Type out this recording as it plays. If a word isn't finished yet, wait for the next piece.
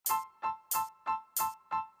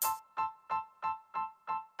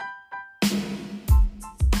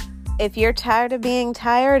If you're tired of being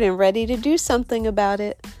tired and ready to do something about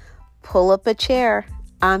it, pull up a chair.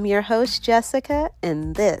 I'm your host, Jessica,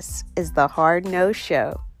 and this is the Hard No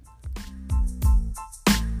Show.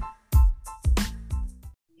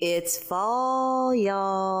 It's fall,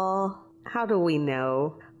 y'all. How do we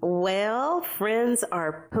know? Well, friends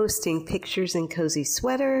are posting pictures in cozy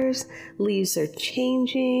sweaters, leaves are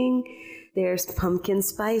changing, there's pumpkin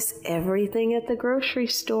spice everything at the grocery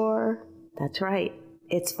store. That's right,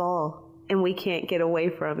 it's fall, and we can't get away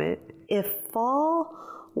from it. If fall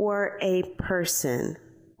were a person,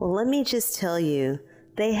 well, let me just tell you,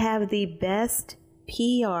 they have the best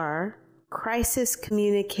PR, crisis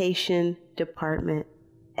communication department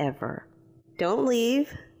ever. Don't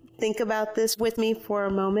leave. Think about this with me for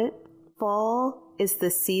a moment. Fall is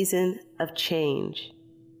the season of change.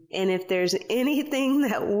 And if there's anything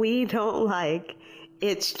that we don't like,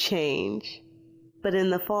 it's change. But in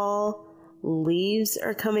the fall, leaves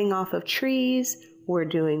are coming off of trees. We're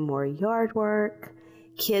doing more yard work.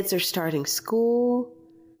 Kids are starting school.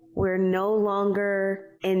 We're no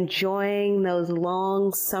longer enjoying those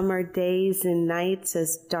long summer days and nights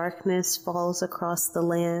as darkness falls across the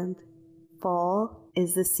land. Fall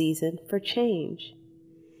is the season for change.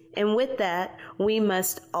 And with that, we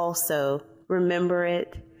must also remember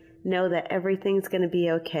it, know that everything's going to be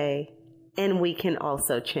okay, and we can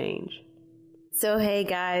also change. So hey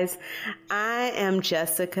guys, I am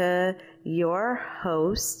Jessica, your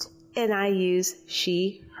host, and I use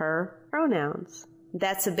she, her pronouns.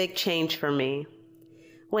 That's a big change for me.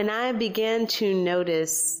 When I began to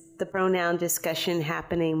notice the pronoun discussion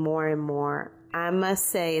happening more and more, I must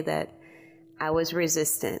say that I was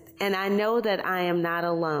resistant. And I know that I am not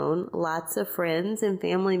alone. Lots of friends and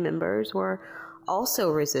family members were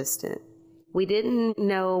also resistant. We didn't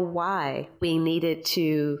know why we needed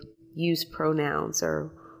to use pronouns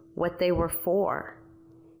or what they were for.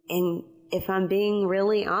 And if I'm being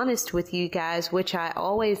really honest with you guys, which I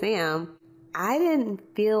always am, I didn't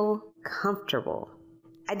feel comfortable.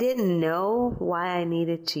 I didn't know why I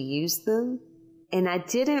needed to use them, and I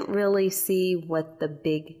didn't really see what the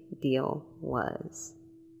big deal was.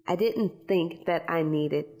 I didn't think that I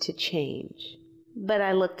needed to change. But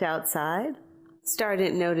I looked outside,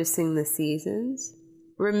 started noticing the seasons,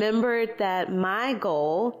 remembered that my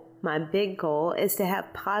goal, my big goal, is to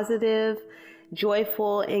have positive,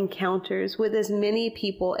 joyful encounters with as many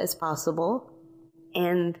people as possible,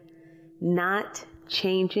 and not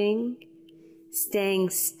changing,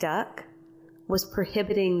 staying stuck, was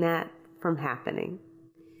prohibiting that from happening.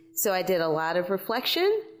 So I did a lot of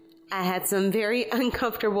reflection. I had some very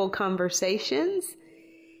uncomfortable conversations,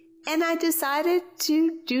 and I decided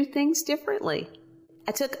to do things differently.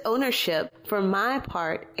 I took ownership for my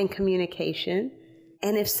part in communication,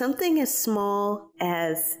 and if something as small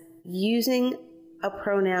as using a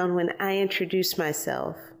pronoun when I introduce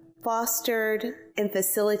myself fostered and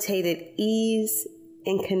facilitated ease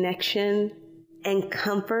and connection and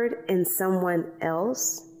comfort in someone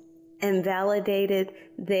else and validated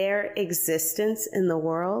their existence in the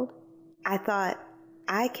world, I thought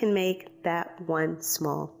I can make that one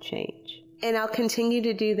small change. And I'll continue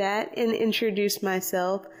to do that and introduce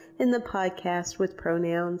myself in the podcast with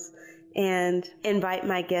pronouns and invite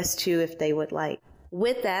my guests too if they would like.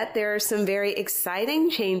 With that, there are some very exciting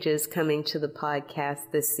changes coming to the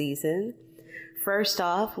podcast this season. First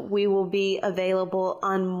off, we will be available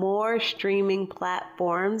on more streaming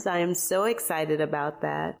platforms. I am so excited about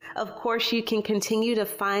that. Of course, you can continue to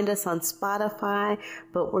find us on Spotify,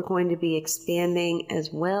 but we're going to be expanding as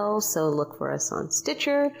well. So look for us on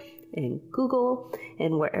Stitcher and Google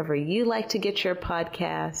and wherever you like to get your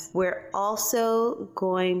podcasts. We're also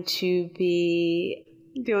going to be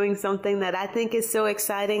doing something that I think is so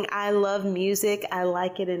exciting. I love music. I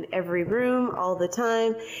like it in every room all the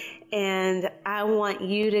time. And I want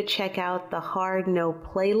you to check out the Hard No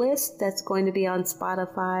playlist that's going to be on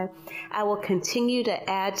Spotify. I will continue to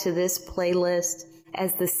add to this playlist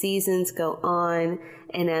as the seasons go on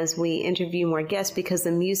and as we interview more guests, because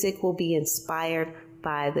the music will be inspired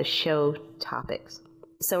by the show topics.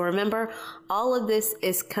 So remember, all of this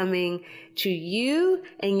is coming to you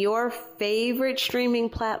and your favorite streaming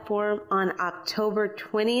platform on October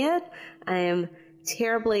 20th. I am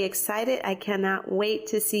terribly excited. I cannot wait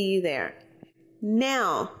to see you there.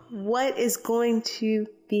 Now, what is going to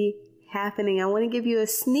be happening? I want to give you a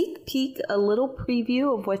sneak peek, a little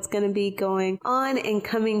preview of what's going to be going on and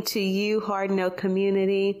coming to you, Hard No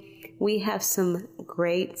community. We have some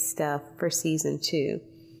great stuff for season 2.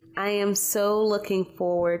 I am so looking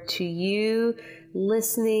forward to you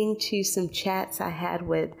listening to some chats I had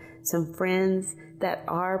with some friends that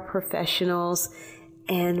are professionals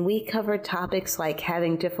And we covered topics like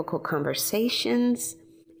having difficult conversations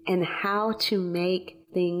and how to make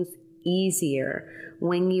things easier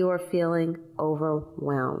when you are feeling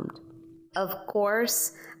overwhelmed. Of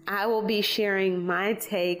course, I will be sharing my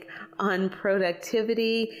take on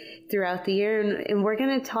productivity throughout the year, and we're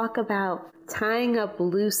going to talk about tying up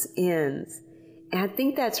loose ends. And I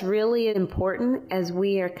think that's really important as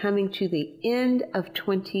we are coming to the end of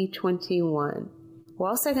 2021. We're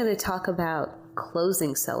also going to talk about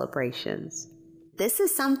closing celebrations. This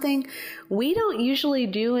is something we don't usually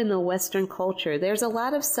do in the Western culture. There's a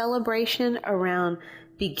lot of celebration around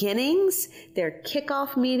beginnings. There are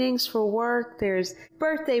kickoff meetings for work. There's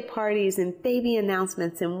birthday parties and baby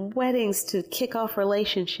announcements and weddings to kick off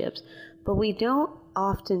relationships. But we don't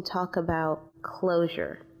often talk about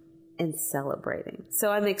closure and celebrating.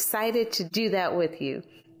 So I'm excited to do that with you.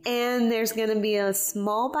 And there's going to be a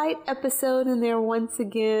small bite episode in there once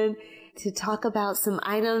again to talk about some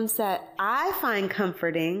items that I find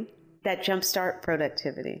comforting that jumpstart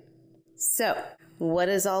productivity. So, what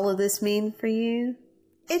does all of this mean for you?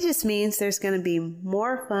 It just means there's going to be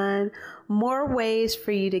more fun, more ways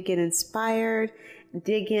for you to get inspired,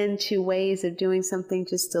 dig into ways of doing something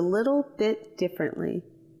just a little bit differently.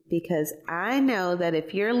 Because I know that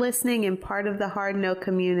if you're listening and part of the Hard No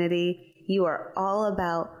community, you are all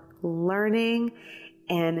about learning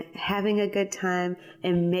and having a good time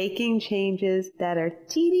and making changes that are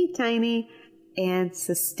teeny tiny and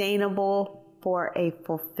sustainable for a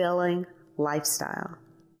fulfilling lifestyle.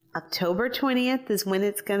 October 20th is when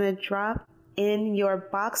it's going to drop in your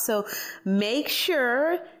box. So make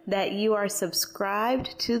sure that you are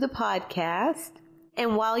subscribed to the podcast.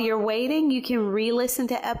 And while you're waiting, you can re-listen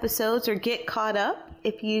to episodes or get caught up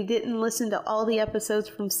if you didn't listen to all the episodes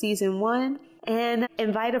from season 1. And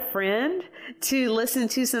invite a friend to listen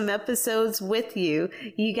to some episodes with you.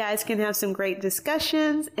 You guys can have some great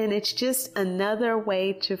discussions, and it's just another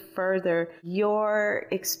way to further your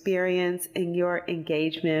experience and your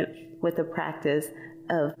engagement with the practice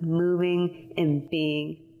of moving and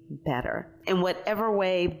being better, in whatever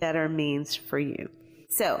way better means for you.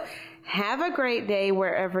 So have a great day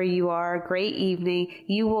wherever you are, great evening.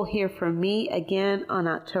 You will hear from me again on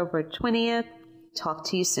October 20th. Talk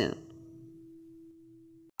to you soon.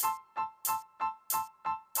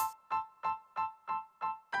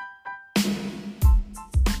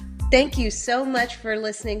 Thank you so much for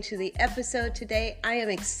listening to the episode today. I am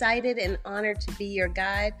excited and honored to be your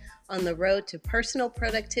guide on the road to personal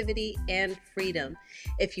productivity and freedom.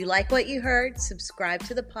 If you like what you heard, subscribe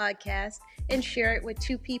to the podcast and share it with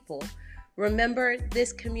 2 people. Remember,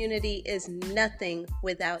 this community is nothing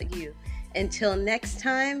without you. Until next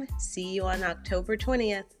time, see you on October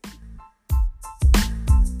 20th.